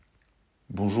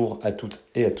Bonjour à toutes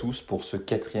et à tous pour ce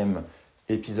 4e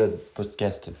épisode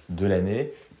podcast de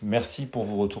l'année. Merci pour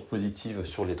vos retours positifs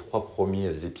sur les 3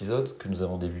 premiers épisodes que nous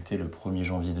avons débutés le 1er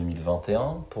janvier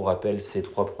 2021. Pour rappel, ces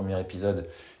 3 premiers épisodes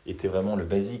étaient vraiment le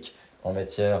basique en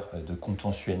matière de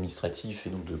contentieux administratif et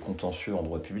donc de contentieux en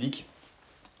droit public.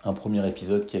 Un premier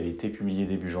épisode qui avait été publié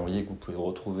début janvier, que vous pouvez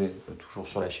retrouver toujours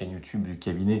sur la chaîne YouTube du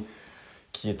cabinet,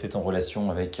 qui était en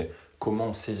relation avec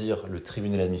comment saisir le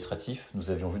tribunal administratif.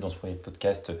 Nous avions vu dans ce premier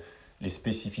podcast les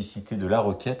spécificités de la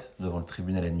requête devant le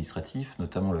tribunal administratif,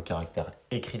 notamment le caractère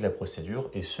écrit de la procédure,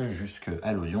 et ce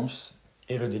jusqu'à l'audience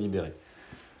et le délibéré.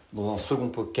 Dans un second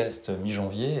podcast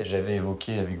mi-janvier, j'avais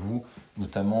évoqué avec vous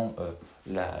notamment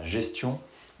la gestion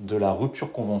de la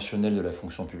rupture conventionnelle de la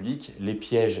fonction publique, les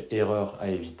pièges, erreurs à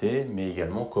éviter, mais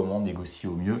également comment négocier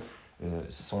au mieux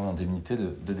son indemnité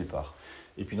de départ.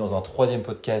 Et puis dans un troisième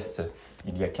podcast,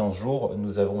 il y a 15 jours,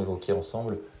 nous avons évoqué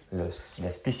ensemble la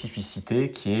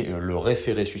spécificité qui est le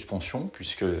référé suspension,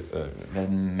 puisque la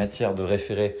matière de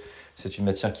référé, c'est une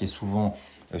matière qui est souvent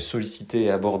sollicitée et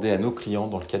abordée à nos clients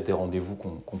dans le cadre des rendez-vous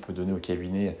qu'on peut donner au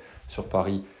cabinet sur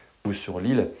Paris ou sur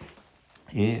Lille.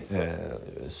 Et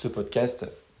ce podcast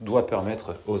doit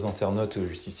permettre aux internautes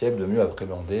justiciables de mieux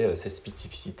appréhender cette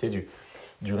spécificité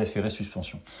du référé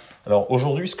suspension. Alors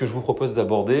aujourd'hui, ce que je vous propose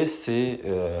d'aborder, c'est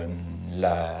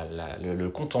le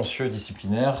contentieux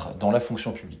disciplinaire dans la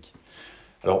fonction publique.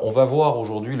 Alors on va voir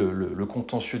aujourd'hui le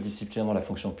contentieux disciplinaire dans la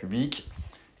fonction publique,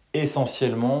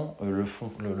 essentiellement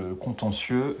le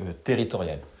contentieux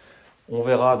territorial. On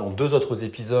verra dans 2 autres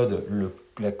épisodes le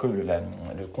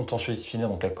contentieux disciplinaire,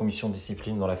 donc la commission de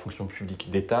discipline dans la fonction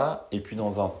publique d'État, et puis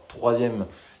dans un 3e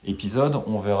épisode,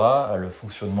 on verra le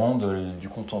fonctionnement du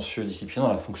contentieux disciplinaire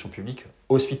dans la fonction publique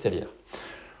hospitalière.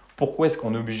 Pourquoi est-ce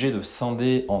qu'on est obligé de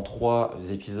scinder en 3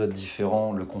 épisodes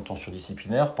différents le contentieux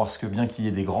disciplinaire ? Parce que bien qu'il y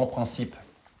ait des grands principes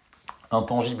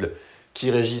intangibles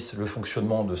qui régissent le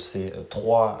fonctionnement de ces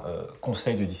 3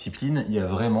 conseils de discipline, il y a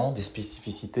vraiment des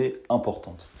spécificités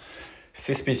importantes.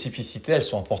 Ces spécificités, elles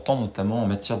sont importantes notamment en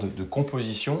matière de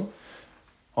composition,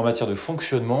 en matière de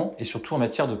fonctionnement et surtout en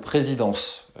matière de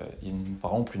présidence. Il y a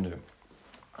par exemple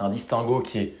un distinguo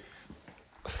qui est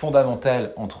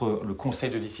fondamental entre le conseil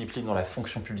de discipline dans la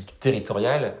fonction publique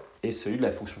territoriale et celui de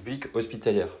la fonction publique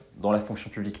hospitalière. Dans la fonction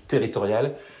publique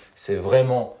territoriale, c'est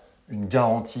vraiment une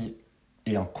garantie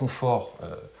et un confort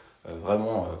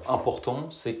vraiment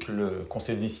important, c'est que le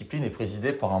conseil de discipline est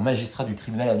présidé par un magistrat du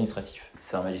tribunal administratif.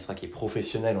 C'est un magistrat qui est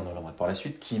professionnel, on en reviendra par la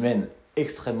suite, qui mène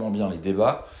extrêmement bien les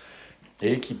débats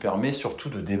et qui permet surtout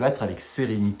de débattre avec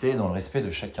sérénité dans le respect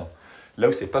de chacun. Là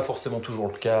où ce n'est pas forcément toujours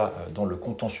le cas dans le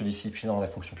contentieux disciplinaire dans la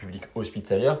fonction publique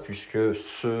hospitalière, puisque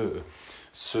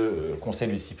ce conseil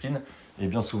de discipline est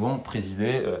bien souvent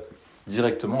présidé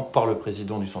directement par le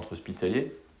président du centre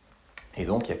hospitalier. Et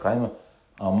donc, il y a quand même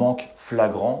un manque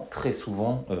flagrant, très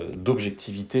souvent,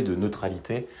 d'objectivité, de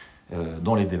neutralité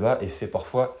dans les débats, et c'est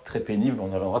parfois très pénible,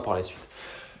 on y reviendra par la suite.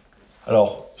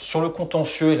 Alors, sur le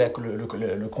contentieux et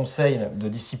le conseil de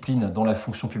discipline dans la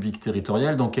fonction publique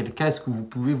territoriale, dans quel cas est-ce que vous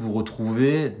pouvez vous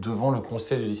retrouver devant le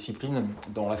conseil de discipline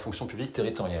dans la fonction publique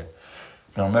territoriale ?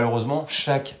 Alors, malheureusement,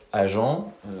 chaque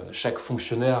agent, chaque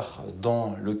fonctionnaire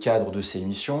dans le cadre de ses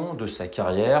missions, de sa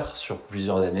carrière, sur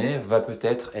plusieurs années, va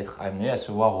peut-être être amené à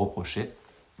se voir reprocher,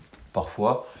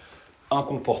 parfois, un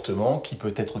comportement qui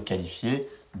peut être qualifié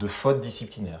de faute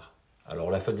disciplinaire. Alors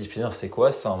la faute disciplinaire, c'est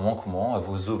quoi ? C'est un manquement à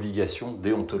vos obligations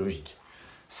déontologiques.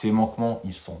 Ces manquements,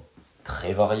 ils sont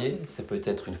très variés. C'est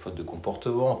peut-être une faute de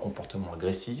comportement, un comportement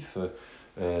agressif.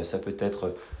 Ça peut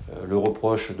être le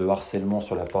reproche de harcèlement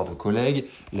sur la part de collègues,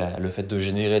 le fait de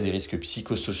générer des risques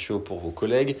psychosociaux pour vos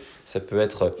collègues. Ça peut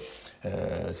être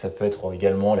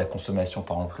également la consommation,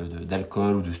 par exemple,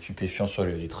 d'alcool ou de stupéfiants sur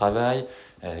le lieu du travail.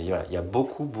 Il y a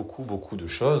beaucoup de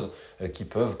choses qui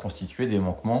peuvent constituer des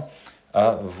manquements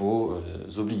à vos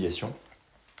obligations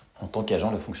en tant qu'agent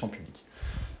de la fonction publique.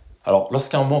 Alors,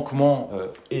 lorsqu'un manquement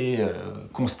est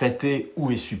constaté ou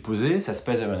est supposé, ça se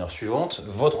passe de la manière suivante.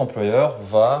 Votre employeur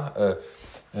va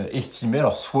estimer,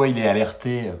 alors soit il est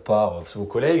alerté par vos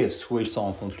collègues, soit il s'en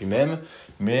rend compte lui-même,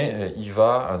 mais il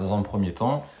va, dans un premier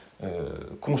temps,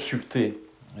 consulter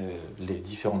les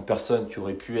différentes personnes qui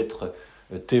auraient pu être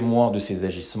témoins de ces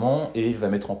agissements, et il va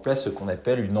mettre en place ce qu'on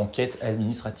appelle une enquête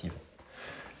administrative.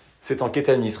 Cette enquête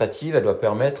administrative, elle doit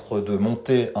permettre de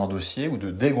monter un dossier ou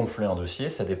de dégonfler un dossier,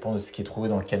 ça dépend de ce qui est trouvé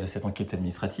dans le cadre de cette enquête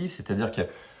administrative, c'est-à-dire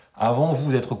qu'avant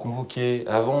vous d'être convoqué,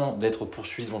 avant d'être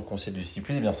poursuivi devant le conseil de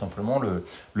discipline, eh bien simplement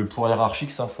le pouvoir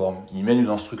hiérarchique s'informe, il mène une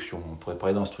instruction. On pourrait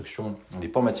parler d'instruction, on n'est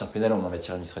pas en matière pénale, on est en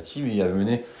matière administrative, et il va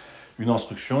mener une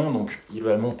instruction, donc il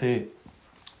va monter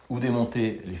ou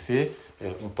démonter les faits,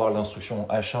 on parle d'instruction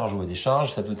à charge ou à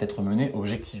décharge, ça doit être mené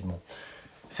objectivement.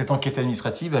 Cette enquête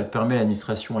administrative, elle permet à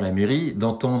l'administration, à la mairie,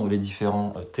 d'entendre les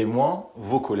différents témoins,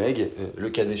 vos collègues, le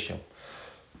cas échéant.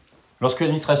 Lorsque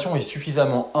l'administration est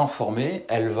suffisamment informée,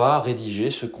 elle va rédiger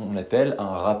ce qu'on appelle un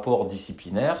rapport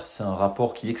disciplinaire. C'est un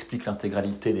rapport qui explique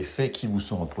l'intégralité des faits qui vous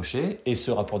sont reprochés. Et ce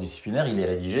rapport disciplinaire, il est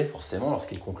rédigé forcément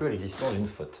lorsqu'il conclut à l'existence d'une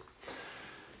faute.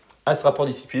 À ce rapport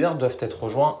disciplinaire doivent être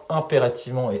rejoints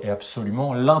impérativement et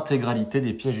absolument l'intégralité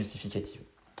des pièces justificatives.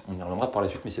 On y reviendra par la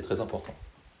suite, mais c'est très important.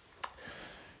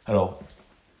 Alors,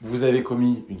 vous avez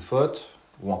commis une faute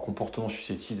ou un comportement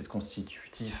susceptible d'être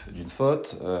constitutif d'une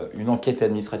faute, une enquête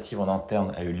administrative en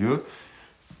interne a eu lieu.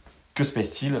 Que se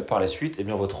passe-t-il par la suite ? Eh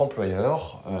bien, votre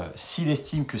employeur, s'il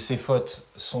estime que ces fautes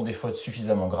sont des fautes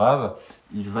suffisamment graves,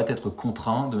 il va être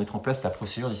contraint de mettre en place la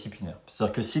procédure disciplinaire.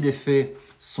 C'est-à-dire que si les faits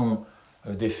sont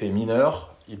des faits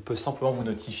mineurs, il peut simplement vous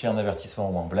notifier un avertissement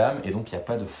ou un blâme, et donc il n'y a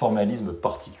pas de formalisme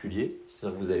particulier.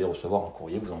 C'est-à-dire que vous allez recevoir un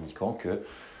courrier vous indiquant que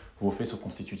vos faits sont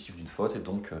constitutifs d'une faute, et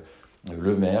donc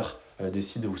le maire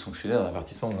décide de vous sanctionner d'un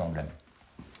avertissement ou d'un blâme.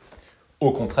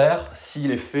 Au contraire, si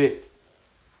les faits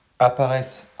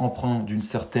apparaissent empreints d'une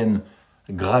certaine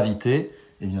gravité,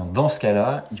 eh bien dans ce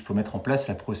cas-là, il faut mettre en place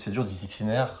la procédure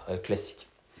disciplinaire classique.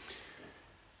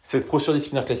 Cette procédure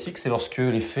disciplinaire classique, c'est lorsque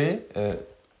les faits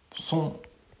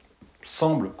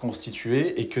semblent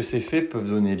constitués et que ces faits peuvent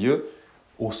donner lieu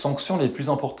aux sanctions les plus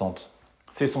importantes.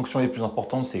 Ces sanctions les plus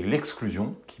importantes, c'est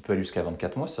l'exclusion, qui peut aller jusqu'à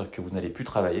 24 mois, c'est-à-dire que vous n'allez plus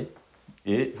travailler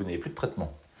et vous n'avez plus de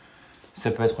traitement.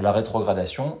 Ça peut être la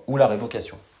rétrogradation ou la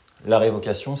révocation. La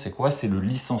révocation, c'est quoi ? C'est le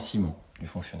licenciement du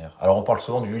fonctionnaire. Alors on parle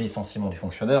souvent du licenciement du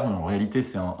fonctionnaire, mais en réalité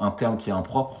c'est un terme qui est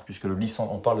impropre, puisque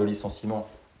on parle de licenciement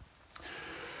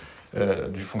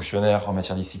du fonctionnaire en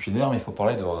matière disciplinaire, mais il faut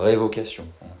parler de révocation.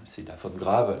 C'est la faute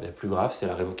grave, la plus grave, c'est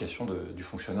la révocation du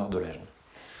fonctionnaire, de l'agent.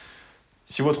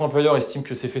 Si votre employeur estime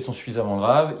que ces faits sont suffisamment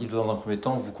graves, il doit dans un premier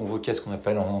temps vous convoquer à ce qu'on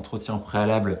appelle un entretien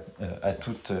préalable à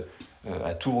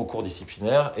tout recours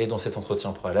disciplinaire. Et dans cet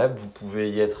entretien préalable, vous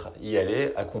pouvez y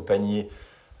aller accompagné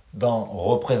d'un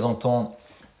représentant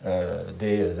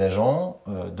des agents,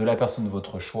 de la personne de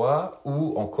votre choix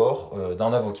ou encore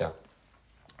d'un avocat.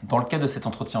 Dans le cadre de cet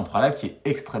entretien préalable, qui est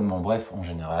extrêmement bref en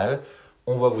général,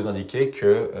 on va vous indiquer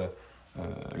que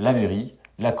la mairie,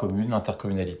 la commune,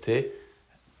 l'intercommunalité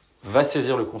va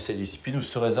saisir le conseil de discipline ou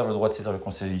se réserve le droit de saisir le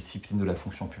conseil de discipline de la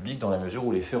fonction publique dans la mesure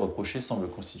où les faits reprochés semblent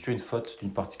constituer une faute d'une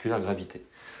particulière gravité.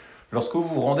 Lorsque vous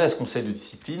vous rendez à ce conseil de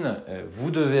discipline, vous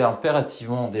devez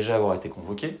impérativement déjà avoir été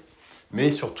convoqué,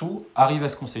 mais surtout, arrivé à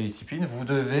ce conseil de discipline, vous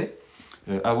devez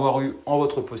avoir eu en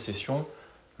votre possession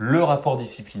le rapport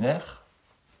disciplinaire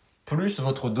plus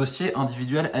votre dossier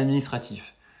individuel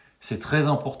administratif. C'est très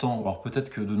important. Alors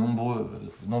peut-être que de nombreux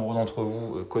d'entre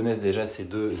vous connaissent déjà ces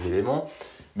deux éléments,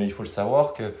 mais il faut le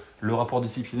savoir que le rapport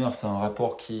disciplinaire, c'est un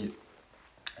rapport qui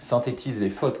synthétise les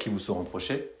fautes qui vous sont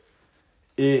reprochées,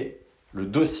 et le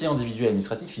dossier individuel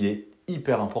administratif, il est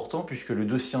hyper important, puisque le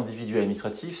dossier individuel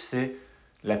administratif, c'est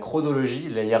la chronologie,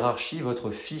 la hiérarchie, votre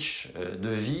fiche de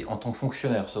vie en tant que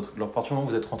fonctionnaire. À partir du moment où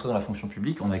vous êtes rentré dans la fonction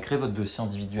publique, on a créé votre dossier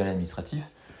individuel administratif,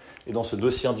 et dans ce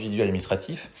dossier individuel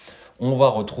administratif, on va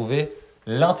retrouver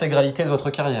l'intégralité de votre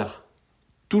carrière.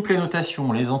 Toutes les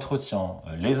notations, les entretiens,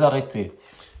 les arrêtés,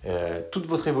 toute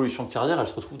votre évolution de carrière, elle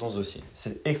se retrouve dans ce dossier.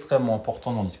 C'est extrêmement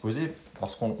important d'en disposer,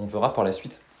 parce qu'on verra par la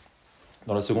suite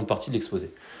dans la seconde partie de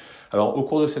l'exposé. Alors, au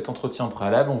cours de cet entretien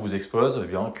préalable, on vous expose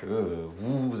bien que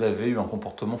vous avez eu un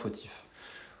comportement fautif.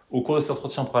 Au cours de cet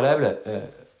entretien préalable,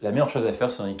 la meilleure chose à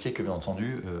faire, c'est d'indiquer que, bien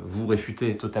entendu, vous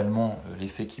réfutez totalement les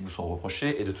faits qui vous sont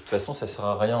reprochés, et de toute façon, ça ne sert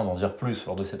à rien d'en dire plus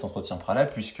lors de cet entretien préalable,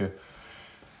 puisque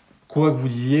quoi que vous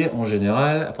disiez, en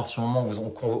général, à partir du moment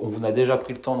où on vous a déjà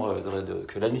pris le temps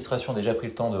que l'administration a déjà pris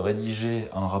le temps de rédiger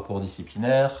un rapport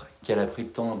disciplinaire, qu'elle a pris le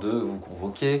temps de vous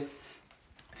convoquer,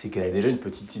 c'est qu'elle a déjà une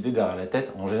petite idée derrière la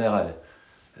tête en général.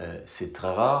 C'est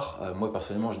très rare. Moi,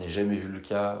 personnellement, je n'ai jamais vu le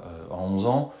cas en 11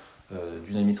 ans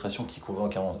d'une administration qui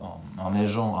convoque un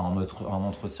agent à un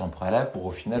entretien préalable pour,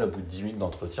 au final, au bout de 10 minutes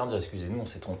d'entretien, dire « Excusez-nous, on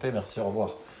s'est trompé, merci, au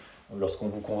revoir ». Lorsqu'on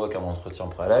vous convoque à un entretien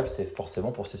préalable, c'est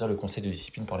forcément pour saisir le conseil de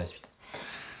discipline par la suite.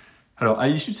 Alors, à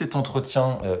l'issue de cet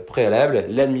entretien préalable,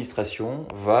 l'administration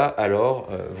va alors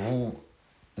vous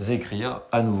écrire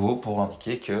à nouveau pour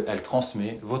indiquer qu'elle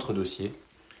transmet votre dossier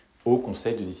au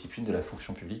conseil de discipline de la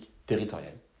fonction publique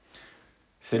territoriale.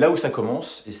 C'est là où ça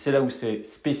commence, et c'est là où c'est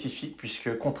spécifique,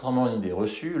 puisque contrairement à une idée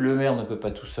reçue, le maire ne peut pas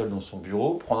tout seul dans son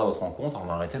bureau prendre à votre encontre un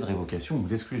arrêté de révocation ou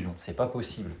d'exclusion. C'est pas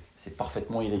possible, c'est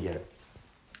parfaitement illégal.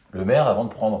 Le maire, avant de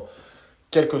prendre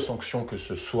quelque sanction que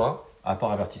ce soit, à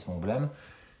part avertissement ou blâme,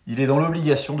 il est dans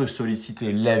l'obligation de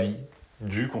solliciter l'avis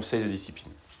du conseil de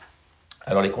discipline.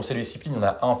 Alors les conseils de discipline, il y en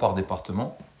a un par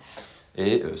département.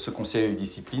 Et ce conseil de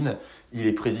discipline, il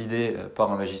est présidé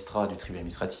par un magistrat du tribunal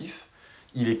administratif.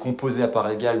 Il est composé à part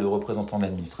égale de représentants de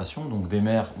l'administration, donc des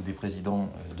maires ou des présidents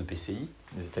de PCI,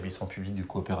 des établissements publics de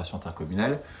coopération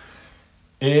intercommunale,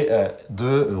 et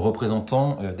de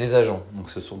représentants des agents. Donc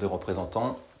ce sont des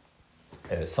représentants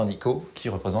syndicaux qui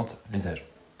représentent les agents.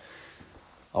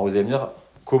 Alors vous allez me dire,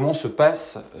 comment se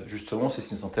passe, justement, c'est ce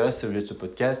qui nous intéresse, c'est l'objet de ce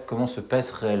podcast, comment se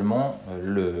passe réellement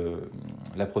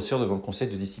la procédure devant le conseil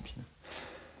de discipline.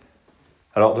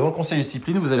 Alors, devant le conseil de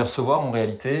discipline, vous allez recevoir en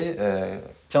réalité,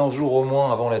 15 jours au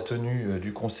moins avant la tenue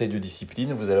du conseil de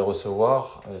discipline, vous allez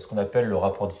recevoir ce qu'on appelle le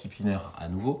rapport disciplinaire à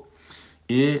nouveau,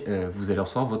 et vous allez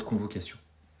recevoir votre convocation.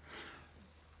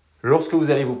 Lorsque vous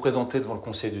allez vous présenter devant le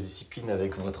conseil de discipline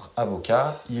avec votre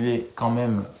avocat, il est quand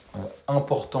même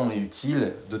important et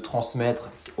utile de transmettre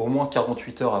au moins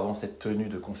 48 heures avant cette tenue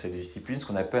de conseil de discipline ce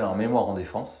qu'on appelle un mémoire en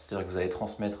défense, c'est-à-dire que vous allez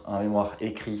transmettre un mémoire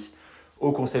écrit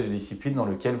au conseil de discipline dans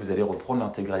lequel vous allez reprendre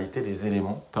l'intégralité des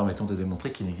éléments permettant de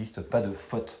démontrer qu'il n'existe pas de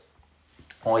faute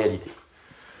en réalité.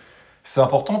 C'est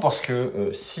important parce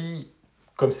que si,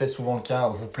 comme c'est souvent le cas,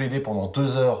 vous plaidez pendant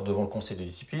 2 heures devant le conseil de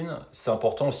discipline, c'est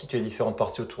important aussi que les différentes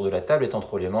parties autour de la table aient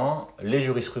entre les mains les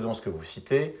jurisprudences que vous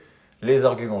citez, les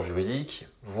arguments juridiques,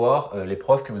 voire les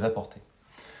preuves que vous apportez.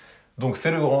 Donc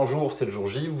c'est le grand jour, c'est le jour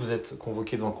J, vous êtes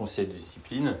convoqué devant le conseil de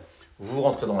discipline, vous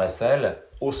rentrez dans la salle,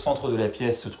 au centre de la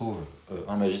pièce se trouve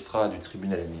un magistrat du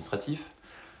tribunal administratif,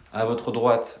 à votre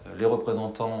droite les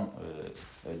représentants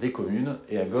des communes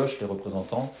et à gauche les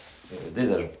représentants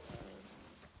des agents.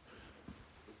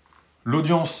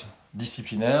 L'audience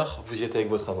disciplinaire, vous y êtes avec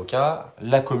votre avocat,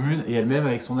 la commune et elle-même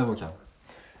avec son avocat.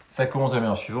 Ça commence de la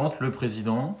manière suivante, le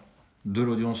président de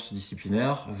l'audience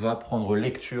disciplinaire va prendre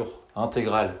lecture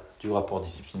intégrale du rapport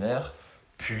disciplinaire,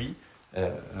 puis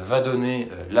va donner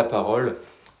la parole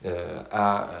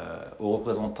aux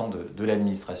représentants de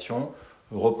l'administration,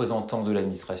 représentant de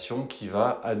l'administration qui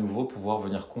va à nouveau pouvoir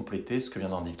venir compléter ce que vient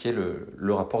d'indiquer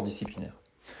le rapport disciplinaire.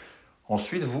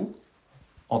 Ensuite, vous,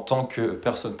 en tant que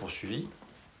personne poursuivie,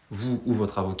 vous ou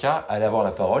votre avocat, allez avoir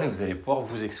la parole et vous allez pouvoir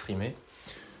vous exprimer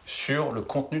sur le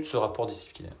contenu de ce rapport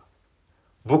disciplinaire.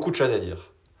 Beaucoup de choses à dire.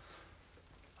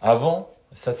 Avant,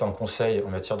 ça c'est un conseil en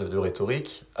matière de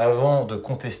rhétorique, avant de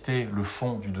contester le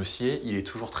fond du dossier, il est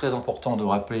toujours très important de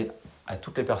rappeler à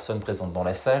toutes les personnes présentes dans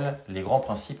la salle les grands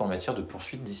principes en matière de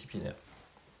poursuite disciplinaire.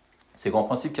 Ces grands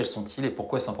principes, quels sont-ils et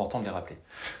pourquoi c'est important de les rappeler ?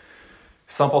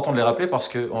 C'est important de les rappeler parce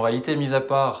qu'en réalité, mis à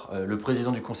part le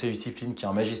président du conseil de discipline qui est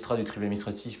un magistrat du tribunal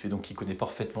administratif et donc qui connaît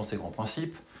parfaitement ces grands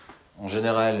principes, en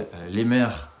général, les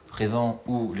maires présents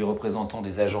ou les représentants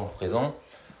des agents présents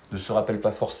ne se rappellent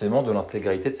pas forcément de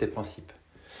l'intégralité de ces principes.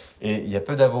 Et il y a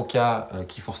peu d'avocats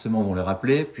qui forcément vont les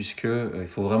rappeler, puisqu'il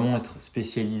faut vraiment être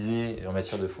spécialisé en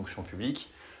matière de fonction publique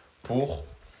pour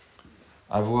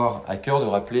avoir à cœur de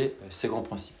rappeler ces grands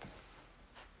principes.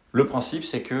 Le principe,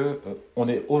 c'est qu'on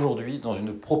est aujourd'hui dans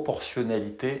une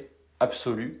proportionnalité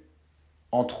absolue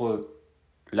entre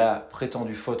la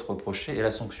prétendue faute reprochée et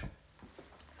la sanction.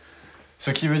 Ce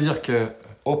qui veut dire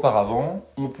qu'auparavant,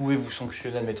 on pouvait vous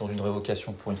sanctionner, admettons, d'une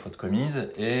révocation pour une faute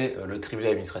commise, et le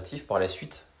tribunal administratif, par la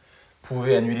suite,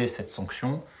 pouvait annuler cette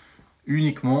sanction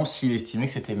uniquement s'il estimait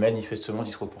que c'était manifestement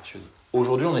disproportionné.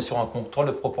 Aujourd'hui, on est sur un contrôle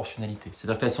de proportionnalité.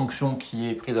 C'est-à-dire que la sanction qui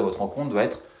est prise à votre encontre doit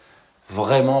être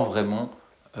vraiment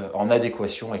en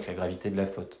adéquation avec la gravité de la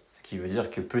faute. Ce qui veut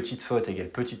dire que petite faute égale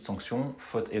petite sanction,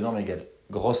 faute énorme égale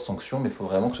grosse sanction, mais il faut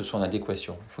vraiment que ce soit en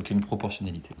adéquation. Il faut qu'il y ait une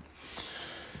proportionnalité.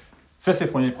 Ça, c'est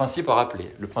le premier principe à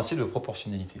rappeler, le principe de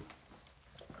proportionnalité.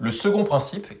 Le second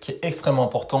principe, qui est extrêmement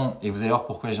important, et vous allez voir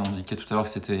pourquoi j'ai indiqué tout à l'heure que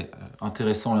c'était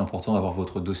intéressant et important d'avoir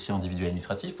votre dossier individuel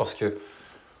administratif, parce que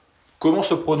comment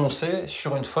se prononcer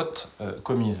sur une faute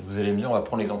commise ? Vous allez me dire, on va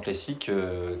prendre l'exemple classique,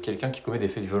 quelqu'un qui commet des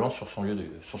faits de violence sur son lieu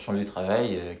de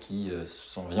travail, qui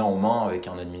s'en vient aux mains avec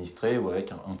un administré ou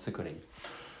avec un de ses collègues.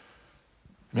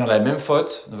 Mais la même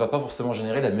faute ne va pas forcément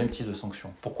générer la même type de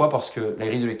sanction. Pourquoi ? Parce que la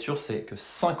grille de lecture, c'est que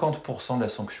 50% de la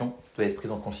sanction doit être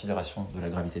prise en considération de la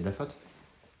gravité de la faute.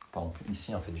 Par exemple,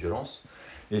 ici, un fait de violence.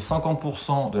 Et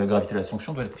 50% de la gravité de la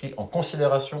sanction doit être pris en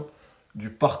considération du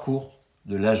parcours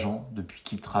de l'agent depuis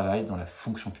qu'il travaille dans la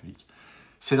fonction publique.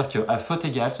 C'est-à-dire qu'à faute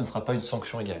égale, ce ne sera pas une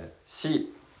sanction égale. Si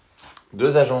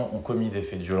 2 agents ont commis des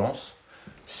faits de violence,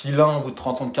 si l'un, au bout de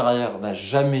 30 ans de carrière, n'a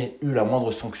jamais eu la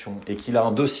moindre sanction et qu'il a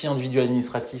un dossier individuel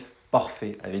administratif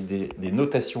parfait, avec des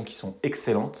notations qui sont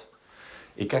excellentes,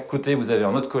 et qu'à côté, vous avez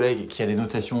un autre collègue qui a des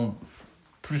notations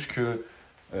plus que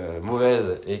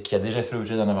mauvaises et qui a déjà fait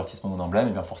l'objet d'un avertissement non blâme,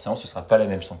 et bien forcément, ce ne sera pas la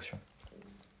même sanction.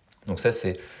 Donc ça,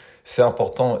 c'est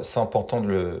important de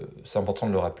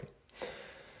le rappeler.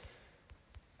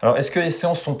 Alors, est-ce que les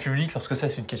séances sont publiques? Parce que ça,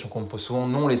 c'est une question qu'on me pose souvent.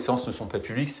 Non, les séances ne sont pas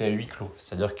publiques, c'est à huis clos.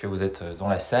 C'est-à-dire que vous êtes dans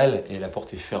la salle et la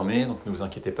porte est fermée, donc ne vous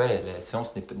inquiétez pas, la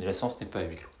séance n'est pas à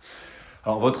huis clos.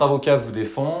 Alors, votre avocat vous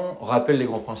défend, rappelle les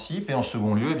grands principes, et en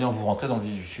second lieu, eh bien, vous rentrez dans le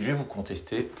vif du sujet, vous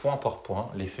contestez point par point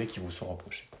les faits qui vous sont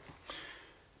reprochés.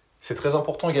 C'est très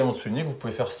important également de souligner que vous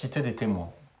pouvez faire citer des témoins.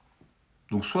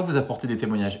 Donc, soit vous apportez des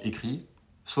témoignages écrits,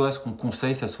 soit ce qu'on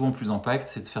conseille, ça a souvent plus d'impact,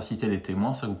 c'est de faire citer des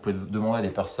témoins. C'est-à-dire que vous pouvez demander à des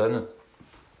personnes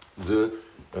de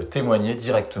témoigner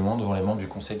directement devant les membres du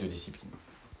conseil de discipline.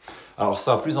 Alors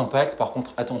ça a plus d'impact, par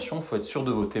contre attention, il faut être sûr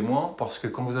de vos témoins, parce que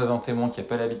quand vous avez un témoin qui n'a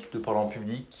pas l'habitude de parler en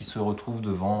public, qui se retrouve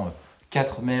devant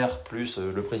 4 maires plus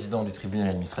le président du tribunal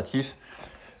administratif,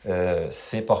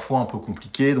 c'est parfois un peu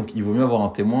compliqué, donc il vaut mieux avoir un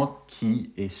témoin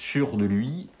qui est sûr de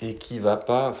lui et qui ne va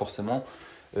pas forcément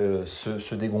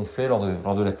se dégonfler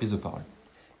lors de la prise de parole.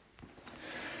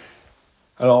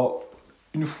 Alors,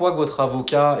 une fois que votre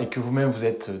avocat et que vous-même vous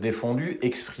êtes défendu,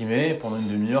 exprimé pendant une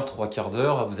demi-heure, 3/4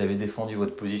 d'heure, vous avez défendu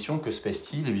votre position, que se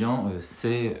passe-t-il? Eh bien,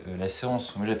 c'est la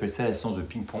séance, moi j'appelle ça la séance de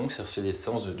ping-pong, c'est des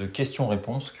séances de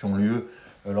questions-réponses qui ont lieu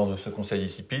lors de ce conseil de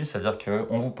discipline, c'est-à-dire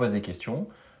qu'on vous pose des questions.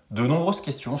 De nombreuses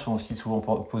questions sont aussi souvent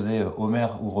posées aux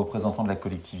maires ou représentants de la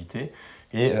collectivité,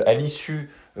 et à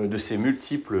l'issue de ces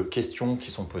multiples questions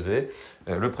qui sont posées,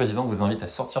 le président vous invite à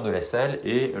sortir de la salle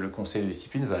et le conseil de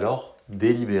discipline va alors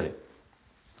délibérer.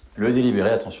 Le délibéré,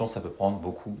 attention, ça peut prendre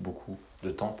beaucoup de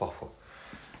temps parfois.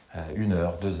 1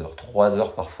 heure, 2 heures, 3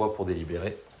 heures parfois pour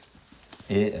délibérer.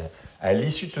 Et à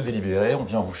l'issue de ce délibéré, on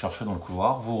vient vous chercher dans le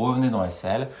couloir, vous revenez dans la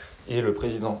salle et le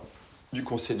président du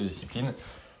conseil de discipline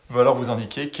va alors vous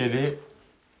indiquer quelle est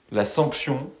la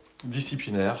sanction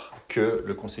disciplinaire que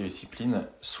le conseil de discipline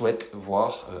souhaite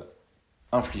voir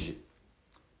infligée.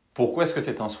 Pourquoi est-ce que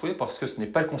c'est un souhait? Parce que ce n'est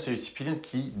pas le conseil de discipline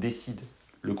qui décide.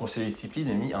 Le conseil de discipline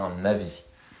émet un avis.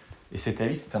 Et cet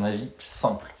avis, c'est un avis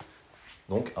simple.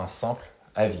 Donc, un simple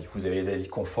avis. Vous avez les avis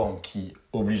conformes qui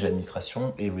obligent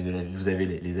l'administration et vous avez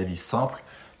les avis simples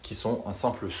qui sont un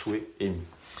simple souhait émis.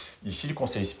 Ici, le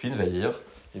conseil de discipline va dire,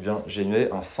 eh bien, j'ai émis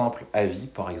un simple avis,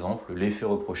 par exemple, les faits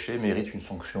reprochés méritent une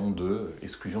sanction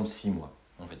d'exclusion de 6 mois,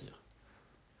 on va dire.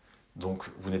 Donc,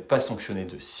 vous n'êtes pas sanctionné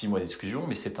de 6 mois d'exclusion,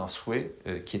 mais c'est un souhait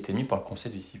qui est émis par le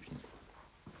conseil de discipline.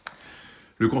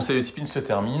 Le conseil de discipline se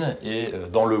termine et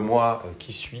dans le mois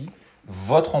qui suit,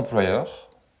 votre employeur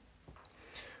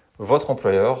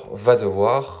va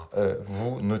devoir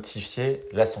vous notifier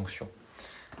la sanction.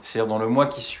 C'est-à-dire dans le mois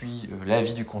qui suit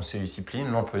l'avis du conseil de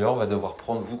discipline, l'employeur va devoir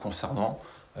prendre vous concernant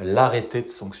l'arrêté de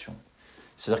sanction.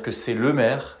 C'est-à-dire que c'est le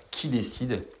maire qui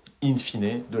décide in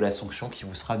fine de la sanction qui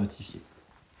vous sera notifiée.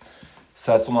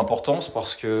 Ça a son importance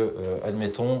parce que,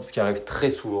 admettons, ce qui arrive très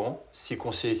souvent, si le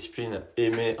conseil de discipline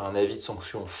émet un avis de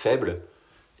sanction faible,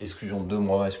 exclusion de 2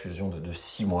 mois, exclusion de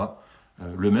 6 mois,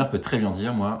 le maire peut très bien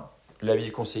dire, moi, l'avis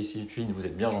du conseil de discipline, vous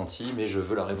êtes bien gentil, mais je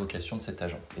veux la révocation de cet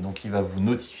agent. Et donc, il va vous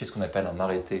notifier ce qu'on appelle un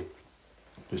arrêté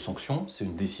de sanction. C'est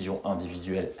une décision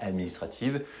individuelle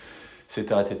administrative.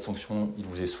 Cet arrêté de sanction, il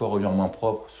vous est soit remis en main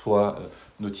propre, soit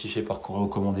notifié par courrier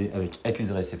recommandé avec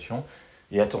accusé de réception.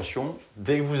 Et attention,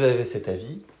 dès que vous avez cet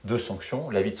avis de sanction,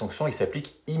 l'avis de sanction, il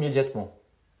s'applique immédiatement.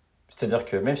 C'est-à-dire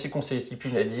que même si le conseil de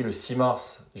discipline a dit le 6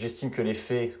 mars, j'estime que les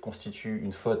faits constituent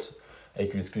une faute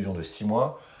avec une exclusion de 6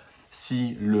 mois,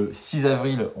 si le 6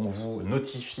 avril, on vous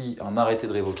notifie un arrêté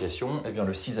de révocation, eh bien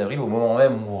le 6 avril, au moment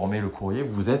même où on remet le courrier,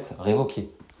 vous êtes révoqué.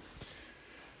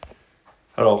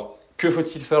 Alors, que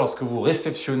faut-il faire lorsque vous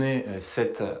réceptionnez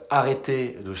cet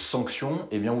arrêté de sanction?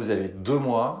 Eh bien, vous avez 2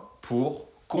 mois pour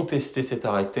contester cet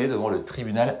arrêté devant le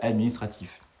tribunal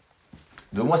administratif.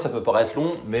 2 mois, ça peut paraître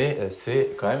long, mais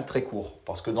c'est quand même très court.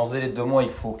 Parce que dans ce délai de 2 mois,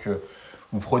 il faut que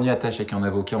vous preniez attache avec un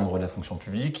avocat en droit de la fonction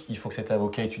publique, il faut que cet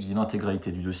avocat étudie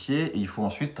l'intégralité du dossier, et il faut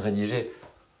ensuite rédiger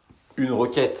une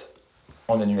requête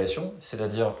en annulation,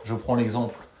 c'est-à-dire, je prends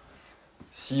l'exemple,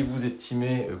 si vous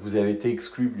estimez que vous avez été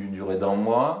exclu d'une durée d'1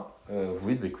 mois,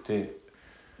 vous dites, écoutez,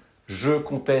 je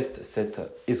conteste cette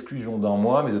exclusion d'1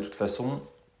 mois, mais de toute façon,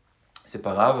 c'est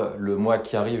pas grave, le mois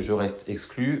qui arrive, je reste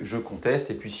exclu, je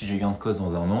conteste, et puis si j'ai gain de cause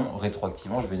dans 1 an,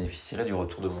 rétroactivement, je bénéficierai du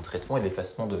retour de mon traitement et de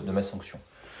l'effacement de ma sanction.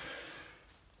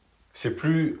 C'est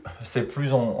plus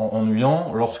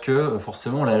ennuyant lorsque,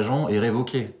 forcément, l'agent est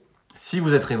révoqué. Si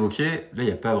vous êtes révoqué, là, il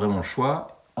n'y a pas vraiment le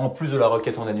choix. En plus de la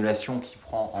requête en annulation qui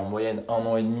prend en moyenne 1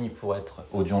 an et demi pour être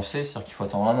audiencée, c'est-à-dire qu'il faut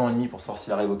attendre 1 an et demi pour savoir si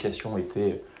la révocation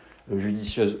était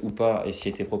judicieuse ou pas et si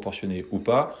elle était proportionnée ou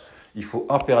pas, il faut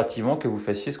impérativement que vous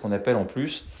fassiez ce qu'on appelle en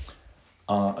plus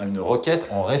une requête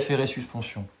en référé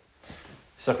suspension.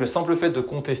 C'est-à-dire que le simple fait de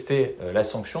contester la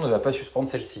sanction ne va pas suspendre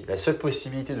celle-ci. La seule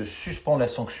possibilité de suspendre la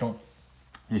sanction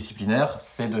disciplinaire,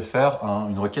 c'est de faire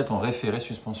une requête en référé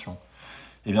suspension.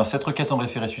 Eh bien, cette requête en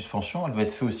référé suspension, elle doit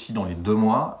être faite aussi dans les 2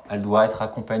 mois. Elle doit être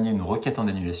accompagnée d'une requête en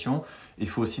annulation. Il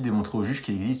faut aussi démontrer au juge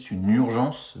qu'il existe une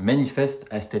urgence manifeste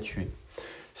à statuer.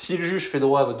 Si le juge fait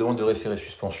droit à votre demande de référé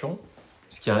suspension,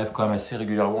 ce qui arrive quand même assez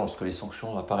régulièrement lorsque les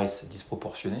sanctions apparaissent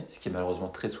disproportionnées, ce qui est malheureusement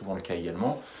très souvent le cas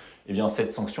également, eh bien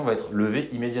cette sanction va être levée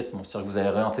immédiatement. C'est-à-dire que vous allez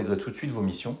réintégrer tout de suite vos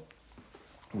missions,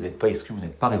 vous n'êtes pas exclu, vous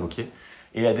n'êtes pas révoqué,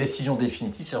 et la décision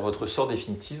définitive, c'est-à-dire votre sort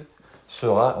définitif,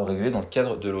 sera réglé dans le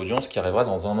cadre de l'audience qui arrivera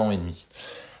dans 1 an et demi.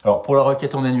 Alors pour la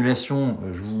requête en annulation,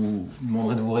 je vous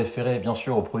demanderai de vous référer bien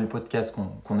sûr au premier podcast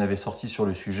qu'on avait sorti sur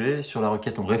le sujet. Sur la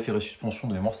requête en référé suspension,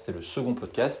 de mémoire c'était le second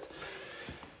podcast.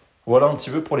 Voilà un petit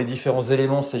peu pour les différents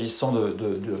éléments s'agissant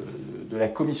de la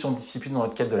commission de discipline dans le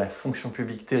cadre de la fonction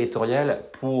publique territoriale.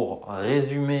 Pour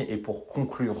résumer et pour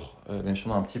conclure, même si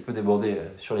on a un petit peu débordé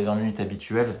sur les 20 minutes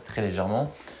habituelles, très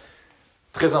légèrement,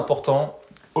 très important,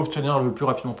 obtenir le plus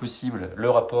rapidement possible le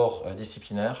rapport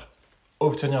disciplinaire,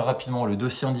 obtenir rapidement le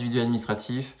dossier individuel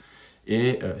administratif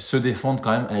et se défendre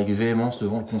quand même avec véhémence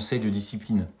devant le conseil de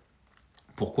discipline.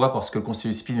 Pourquoi ? Parce que le conseil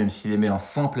de discipline, même s'il émet un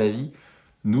simple avis,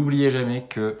 n'oubliez jamais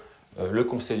que le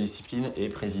conseil de discipline est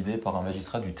présidé par un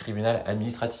magistrat du tribunal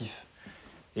administratif.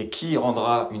 Et qui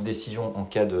rendra une décision en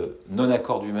cas de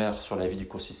non-accord du maire sur l'avis du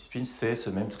conseil de discipline ? C'est ce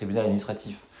même tribunal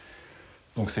administratif.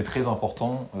 Donc c'est très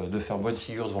important de faire bonne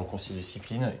figure devant le conseil de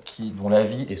discipline, dont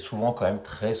l'avis est souvent quand même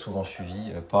très souvent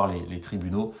suivi par les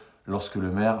tribunaux lorsque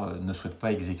le maire ne souhaite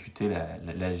pas exécuter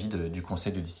l'avis du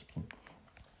conseil de discipline.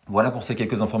 Voilà pour ces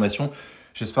quelques informations.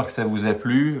 J'espère que ça vous a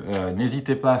plu.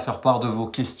 N'hésitez pas à faire part de vos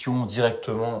questions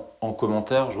directement en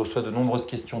commentaire. Je reçois de nombreuses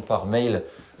questions par mail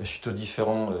suite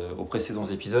aux précédents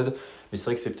épisodes. Mais c'est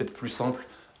vrai que c'est peut-être plus simple,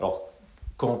 alors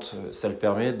quand ça le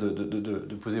permet,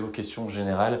 de poser vos questions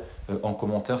générales en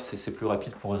commentaire. C'est plus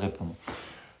rapide pour y répondre.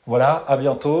 Voilà, à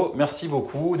bientôt. Merci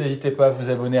beaucoup. N'hésitez pas à vous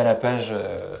abonner à la page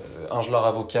Ingelard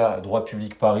Avocat Droit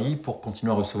Public Paris pour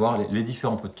continuer à recevoir les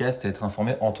différents podcasts et être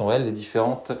informé en temps réel des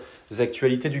différentes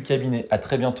actualités du cabinet. À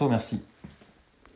très bientôt, merci.